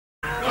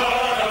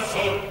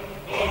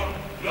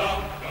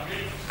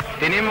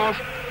Tenemos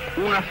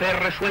una fe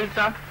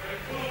resuelta,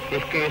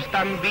 es que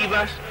están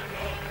vivas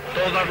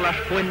todas las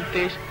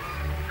fuentes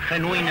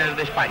genuinas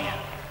de España.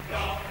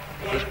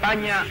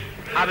 España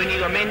ha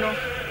venido a menos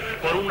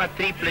por una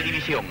triple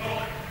división.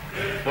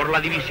 Por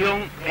la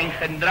división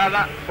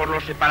engendrada por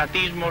los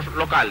separatismos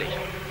locales,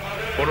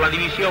 por la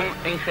división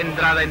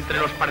engendrada entre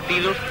los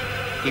partidos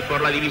y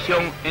por la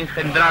división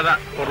engendrada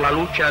por la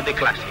lucha de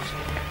clases.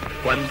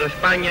 Cuando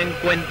España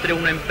encuentre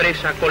una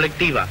empresa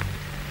colectiva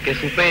que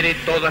supere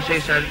todas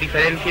esas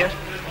diferencias,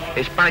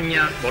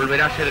 España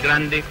volverá a ser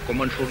grande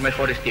como en sus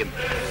mejores tiempos.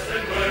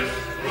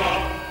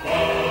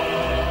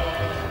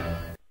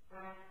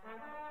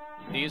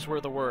 These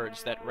were the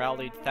words that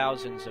rallied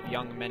thousands of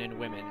young men and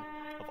women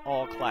of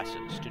all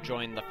classes to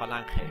join the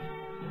Falange,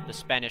 the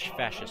Spanish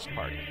fascist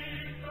party.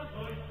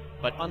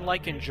 But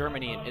unlike in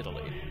Germany and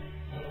Italy,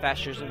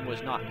 fascism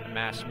was not a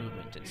mass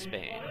movement in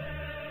Spain.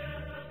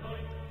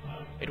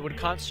 It would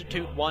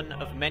constitute one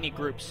of many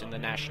groups in the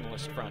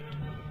Nationalist Front,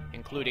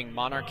 including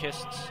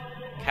monarchists,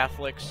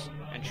 Catholics,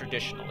 and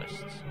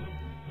traditionalists,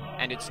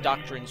 and its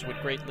doctrines would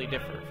greatly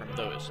differ from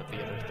those of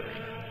the other three.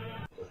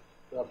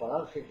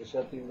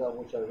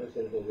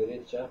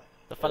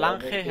 The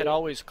Falange had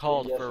always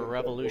called for a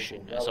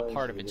revolution as a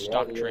part of its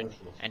doctrine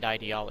and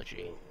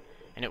ideology,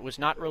 and it was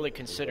not really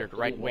considered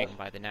right-wing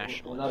by the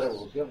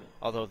nationalists,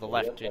 although the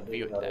left did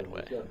view it that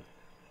way.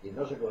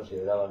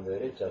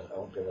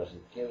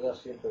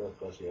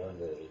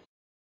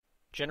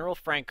 General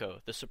Franco,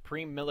 the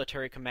supreme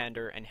military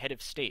commander and head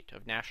of state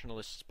of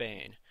nationalist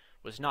Spain,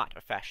 was not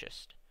a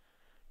fascist,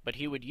 but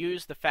he would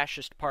use the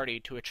fascist party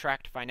to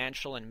attract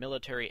financial and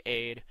military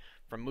aid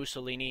from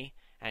Mussolini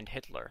and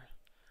Hitler,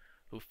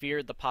 who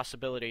feared the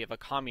possibility of a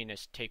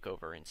communist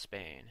takeover in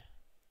Spain.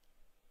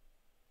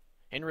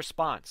 In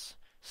response,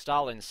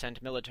 Stalin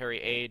sent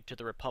military aid to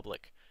the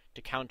Republic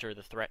to counter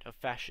the threat of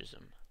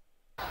fascism.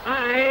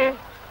 I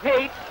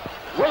hate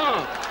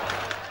wrong.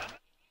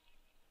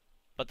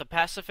 But the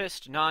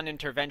pacifist,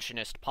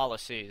 non-interventionist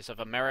policies of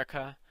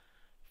America,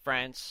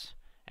 France,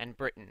 and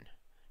Britain,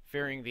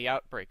 fearing the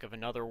outbreak of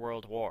another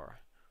world war,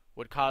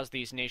 would cause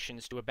these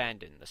nations to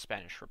abandon the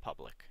Spanish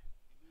Republic.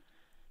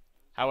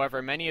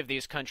 However, many of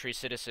these countries'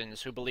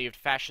 citizens who believed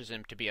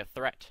fascism to be a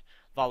threat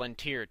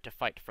volunteered to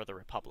fight for the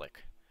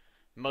Republic.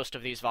 Most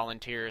of these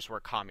volunteers were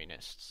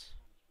communists.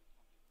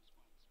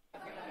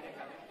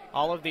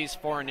 All of these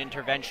foreign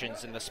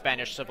interventions in the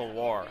Spanish Civil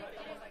War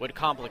would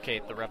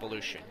complicate the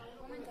revolution.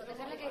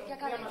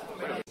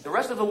 The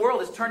rest of the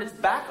world has turned its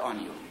back on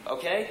you,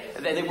 okay?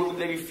 They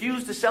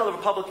refuse to sell the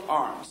Republic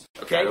arms,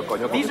 okay?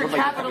 These are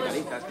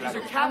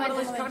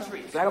capitalist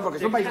countries. They're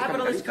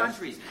capitalist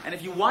countries. And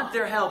if you want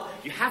their help,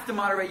 you have to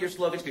moderate your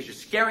slogans because you're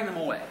scaring them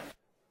away.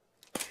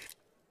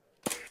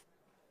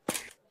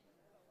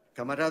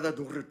 Camarada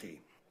Durruti,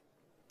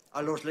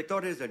 a los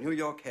lectores del New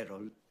York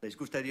Herald les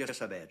gustaría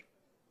saber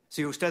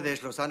si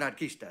ustedes, los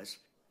anarquistas,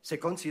 se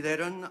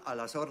consideran a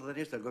las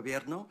órdenes del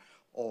gobierno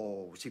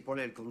o si por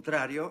el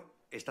contrario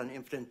están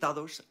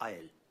enfrentados a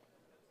él.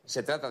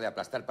 Se trata de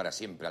aplastar para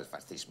siempre al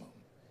fascismo,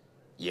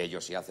 y ello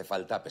si hace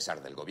falta a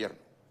pesar del gobierno.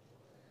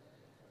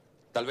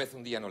 Tal vez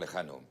un día no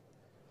lejano,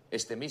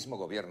 este mismo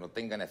gobierno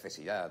tenga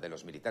necesidad de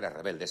los militares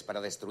rebeldes para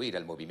destruir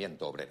el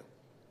movimiento obrero.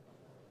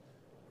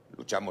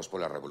 Luchamos por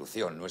la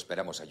revolución, no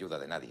esperamos ayuda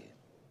de nadie.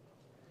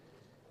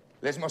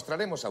 Les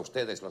mostraremos a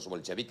ustedes, los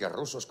bolcheviques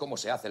rusos, cómo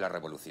se hace la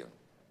revolución.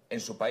 En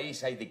su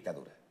país hay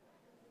dictadura.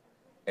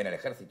 En el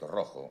Ejército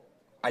Rojo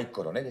hay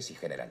coroneles y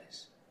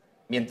generales,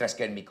 mientras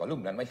que en mi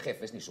columna no hay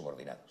jefes ni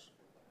subordinados.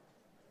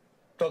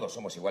 Todos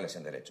somos iguales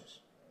en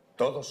derechos.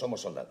 Todos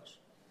somos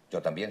soldados.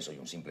 Yo también soy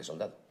un simple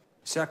soldado.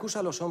 Se acusa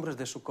a los hombres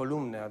de su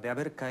columna de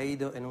haber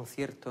caído en un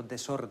cierto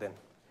desorden.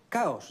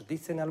 Caos,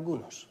 dicen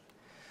algunos.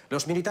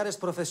 Los militares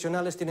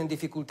profesionales tienen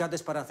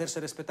dificultades para hacerse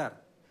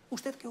respetar.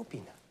 ¿Usted qué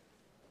opina?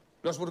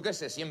 Los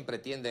burgueses siempre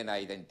tienden a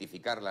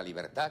identificar la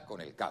libertad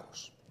con el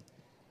caos.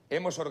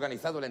 Hemos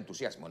organizado el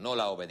entusiasmo, no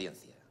la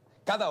obediencia.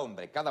 Cada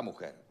hombre, cada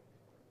mujer,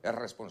 es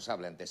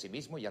responsable ante sí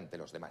mismo y ante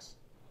los demás.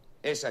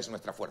 Esa es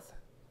nuestra fuerza.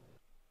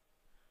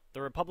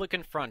 The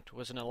Republican Front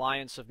was an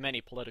alliance of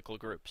many political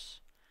groups.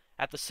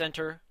 At the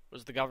center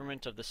was the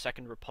government of the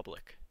Second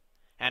Republic.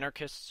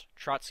 Anarchists,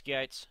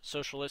 Trotskyites,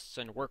 socialists,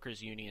 and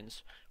workers'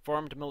 unions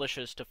formed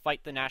militias to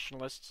fight the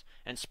nationalists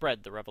and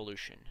spread the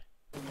revolution.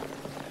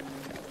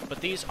 But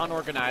these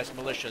unorganized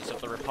militias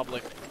of the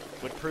Republic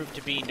would prove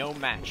to be no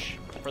match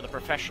for the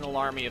professional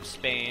army of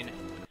Spain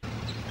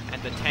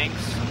and the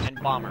tanks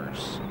and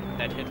bombers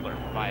that Hitler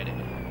provided.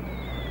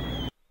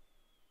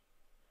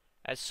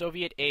 As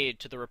Soviet aid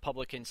to the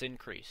Republicans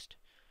increased,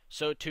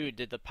 so too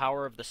did the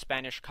power of the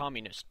Spanish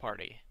Communist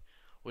Party,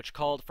 which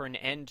called for an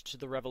end to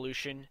the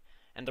revolution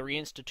and the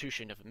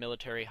reinstitution of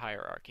military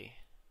hierarchy.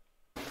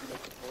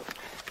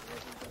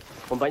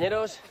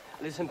 Compañeros,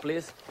 listen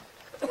please.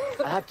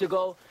 I have to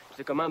go to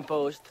the command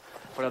post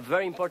for a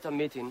very important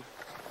meeting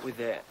with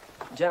the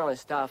general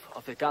staff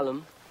of the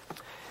column.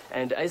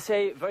 And I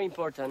say very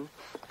important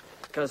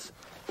because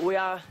we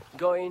are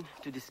going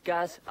to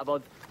discuss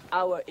about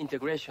our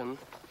integration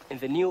in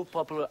the new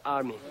popular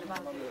army.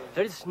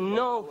 There is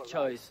no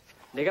choice.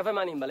 The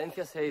government in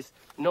Valencia says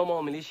no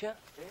more militia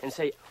and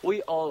say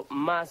we all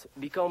must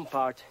become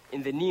part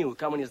in the new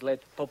communist-led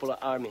popular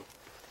army.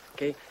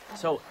 Okay?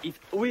 So if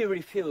we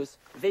refuse,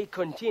 they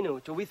continue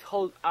to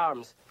withhold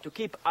arms, to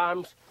keep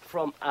arms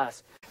from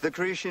us. The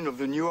creation of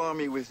the new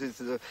army with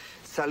its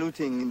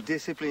saluting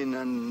discipline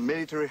and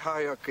military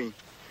hierarchy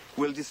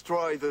will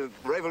destroy the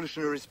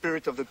revolutionary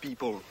spirit of the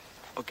people,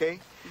 okay?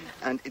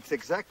 And it's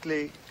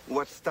exactly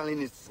what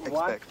Stalinists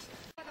expect.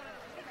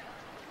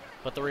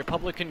 But the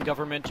Republican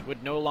government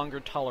would no longer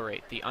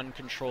tolerate the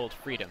uncontrolled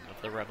freedom of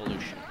the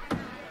revolution.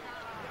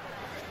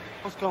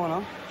 What's going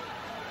on?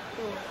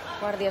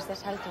 Guardias de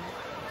asalto.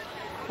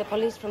 The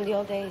police from the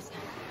old days.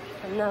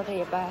 And now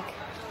they are back.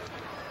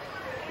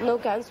 No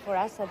guns for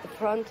us at the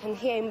front, and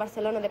here in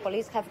Barcelona the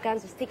police have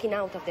guns sticking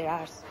out of their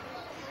arse.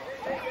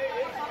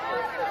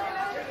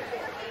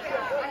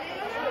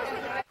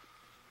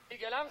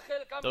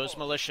 Those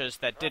militias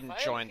that didn't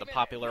join the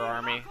Popular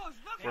Army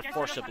were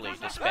forcibly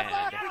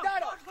disbanded.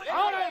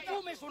 Ahora el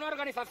PUM es una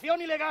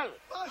organización ilegal.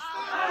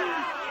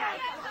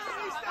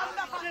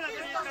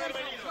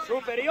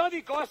 Su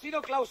periódico ha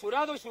sido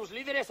clausurado y sus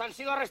líderes han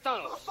sido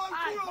arrestados.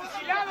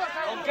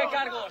 ¿Con qué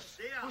cargos?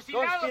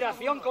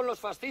 Conspiración con los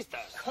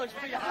fascistas.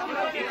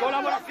 Y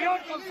colaboración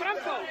con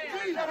Franco.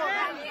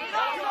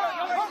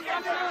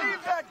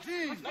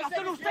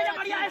 ¿Usted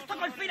llamaría esto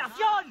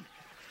conspiración?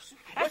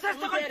 ¿Es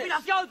esto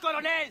conspiración,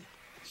 coronel?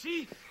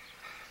 Sí.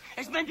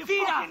 ¡Es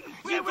mentira!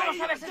 ¡Sí, tú lo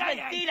sabes, es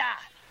mentira!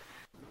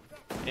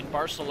 In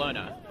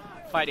Barcelona,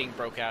 fighting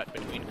broke out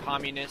between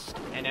communist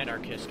and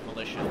anarchist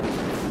militias.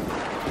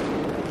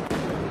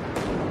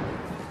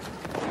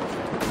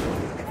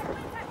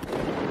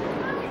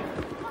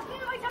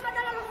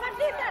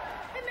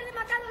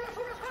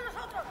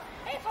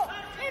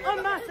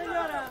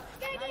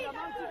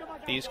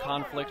 These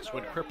conflicts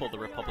would cripple the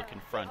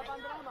Republican front,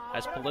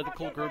 as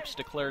political groups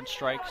declared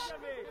strikes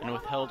and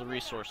withheld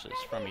resources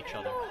from each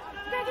other.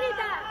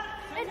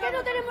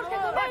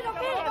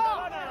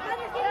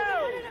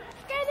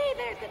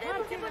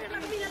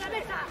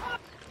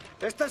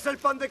 Este es el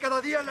pan de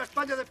cada día en la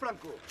España de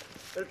Franco,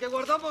 el que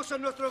guardamos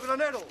en nuestro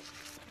granero.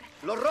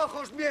 Los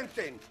rojos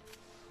mienten.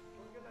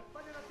 Porque en la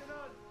España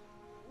nacional,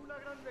 una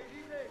grande y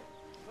libre,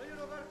 no hay un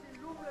hogar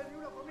sin lumbre ni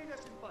una familia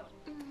sin paz.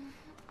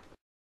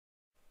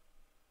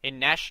 In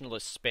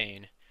nationalist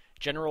Spain,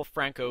 General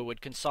Franco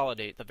would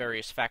consolidate the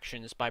various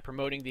factions by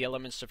promoting the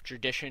elements of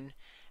tradition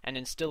and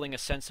instilling a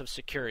sense of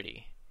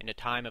security in a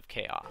time of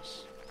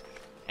chaos.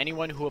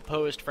 Anyone who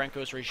opposed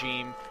Franco's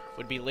regime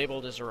would be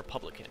labeled as a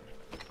Republican.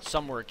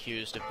 Some were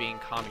accused of being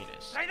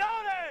communists.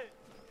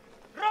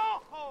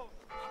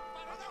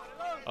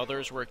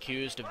 Others were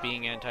accused of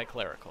being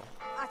anti-clerical.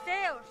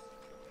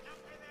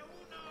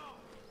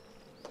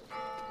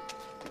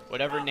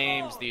 Whatever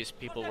names these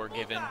people were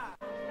given,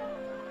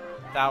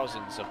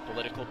 thousands of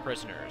political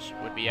prisoners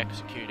would be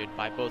executed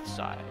by both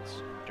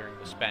sides during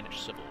the Spanish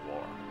Civil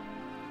War.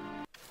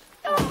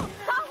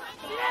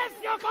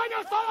 ¡Silencio,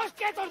 coño! ¡Todos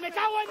quietos! ¡Me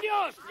cago en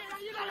Dios!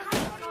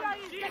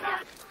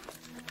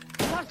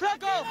 ¡Estás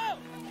loco!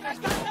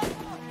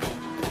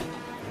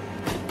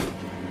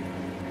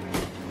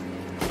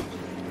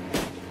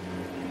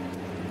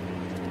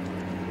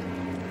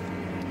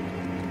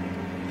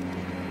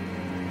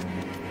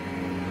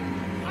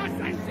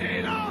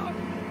 ¡Asesino!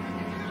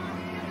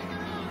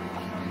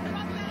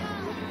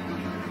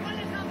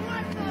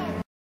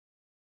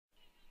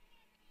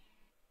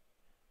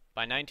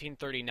 By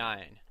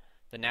 1939,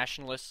 the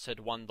nationalists had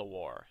won the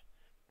war,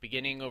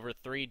 beginning over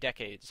 3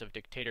 decades of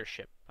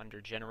dictatorship under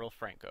General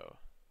Franco.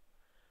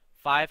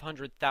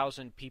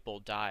 500,000 people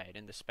died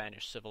in the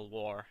Spanish Civil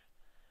War,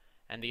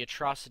 and the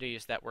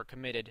atrocities that were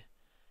committed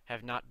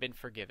have not been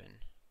forgiven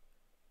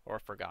or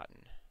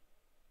forgotten.